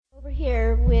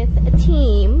a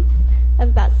team of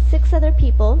about 6 other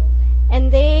people,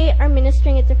 and they are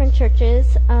ministering at different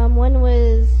churches. One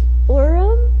was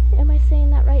Orem. Am I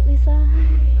saying that right, Lisa?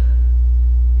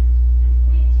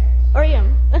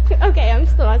 Orem. Okay, I'm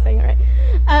still not saying it right.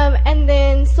 And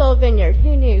then Soul Vineyard.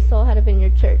 Who knew Soul had a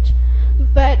vineyard church?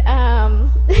 But I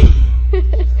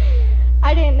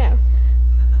didn't know.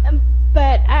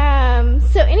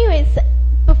 So anyways,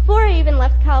 before I even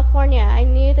left California, I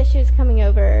knew that she was coming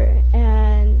over,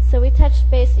 and so we touched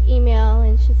base email,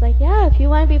 and she's like, yeah, if you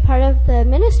want to be part of the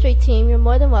ministry team, you're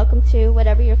more than welcome to,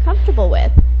 whatever you're comfortable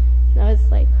with. And I was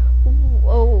like,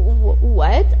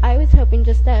 what? I was hoping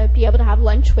just to be able to have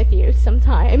lunch with you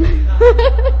sometime.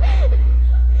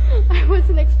 I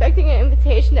wasn't expecting an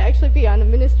invitation to actually be on a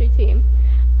ministry team.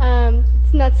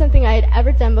 It's not something I had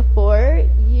ever done before.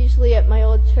 Usually at my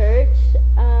old church,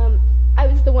 I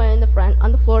was the one in the front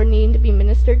on the floor needing to be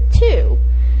ministered to.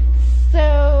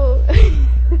 So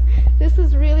this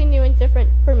was really new and different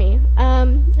for me.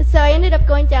 So I ended up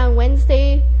going down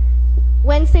Wednesday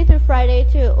through Friday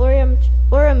to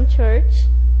Orem Church,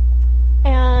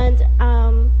 and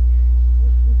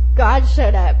God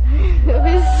showed up. It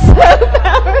was so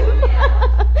powerful.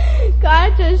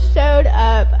 God just showed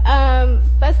up,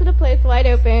 busted the place wide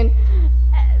open.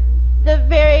 The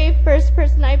very first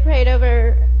person I prayed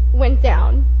over went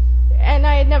down, and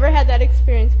I had never had that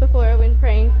experience before when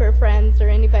praying for friends or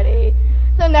anybody.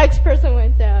 The next person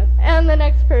went down, and the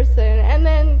next person, and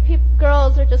then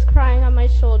girls are just crying on my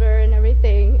shoulder and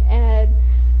everything, and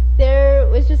there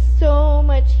was just so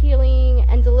much healing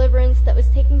and deliverance that was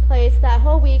taking place that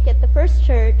whole week at the first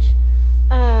church.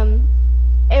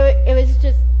 It was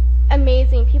just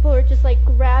amazing. People were just like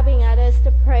grabbing at us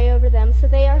to pray over them. So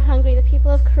they are hungry. The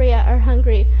people of Korea are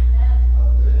hungry.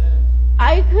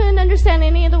 I couldn't understand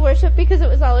any of the worship because it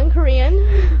was all in Korean,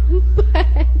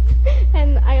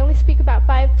 and I only speak about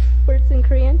 5 words in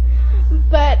Korean.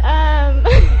 But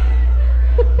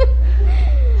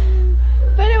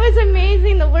but it was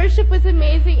amazing. The worship was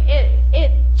amazing.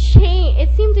 It changed.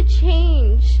 It seemed to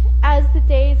change as the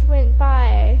days went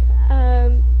by.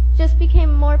 Just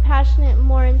became more passionate,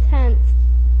 more intense,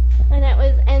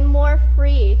 and more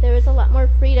free. There was a lot more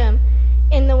freedom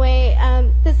in the way.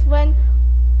 This one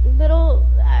little,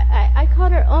 I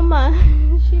called her Oma.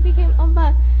 She became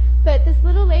Oma. But this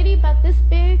little lady about this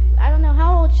big, I don't know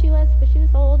how old she was, but she was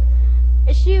old.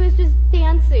 She was just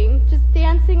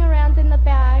dancing around in the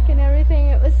back and everything.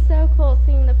 It was so cool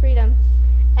seeing the freedom.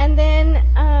 And then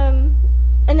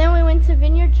we went to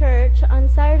Vineyard Church on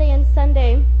Saturday and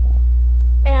Sunday.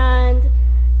 And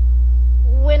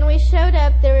when we showed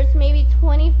up, there was maybe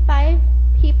 25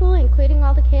 people, including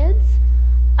all the kids.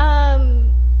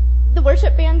 The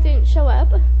worship band didn't show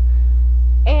up,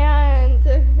 and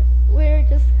we were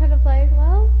just kind of like,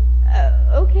 well,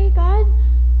 okay, God,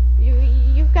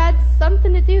 you've got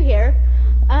something to do here.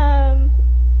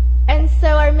 And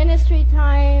so our ministry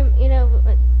time,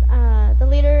 the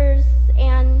leaders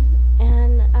and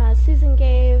Susan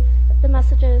gave the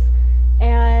messages,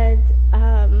 and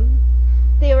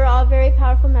they were all very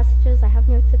powerful messages. I have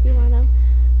notes if you want them.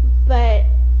 But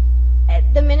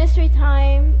at the ministry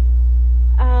time,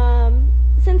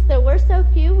 since there were so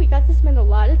few, we got to spend a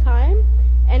lot of time.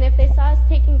 And if they saw us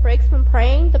taking breaks from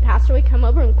praying, the pastor would come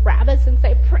over and grab us and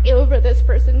say, pray over this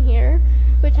person here,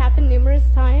 which happened numerous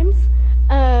times.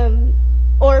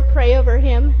 Or pray over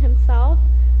himself,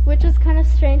 which was kind of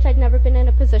strange. I'd never been in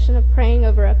a position of praying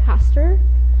over a pastor.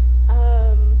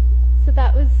 So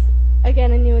that was,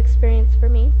 again, a new experience for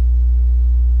me.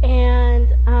 And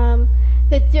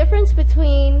the difference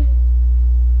between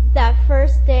that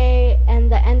first day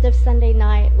and the end of Sunday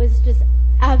night was just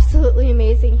absolutely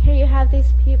amazing. Here you have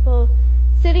these people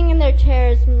sitting in their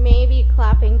chairs, maybe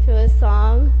clapping to a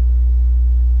song,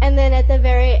 and then at the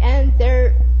very end,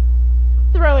 they're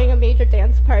throwing a major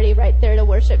dance party right there to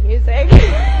worship music.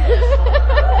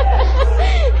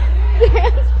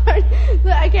 Dance party.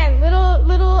 Again,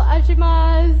 little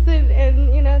ajumas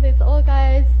and these old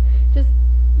guys just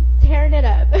tearing it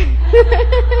up.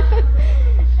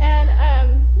 And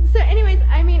so anyways,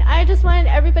 I just wanted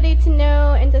everybody to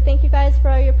know and to thank you guys for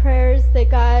all your prayers that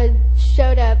God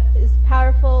showed up is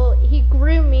powerful. He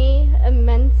grew me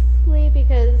immensely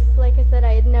because, like I said,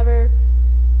 I had never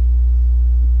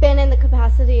been in the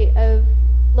capacity of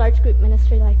large group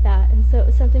ministry like that, and so it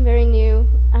was something very new.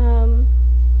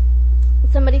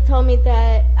 Somebody told me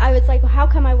that I was like, well, how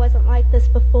come I wasn't like this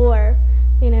before,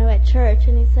 at church?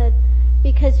 And he said,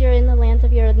 because you're in the land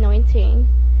of your anointing,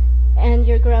 and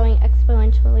you're growing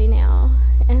exponentially now.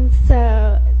 And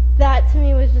so that to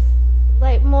me was just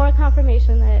like more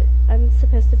confirmation that I'm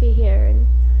supposed to be here in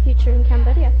future in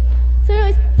Cambodia. So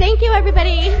anyways, thank you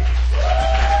everybody.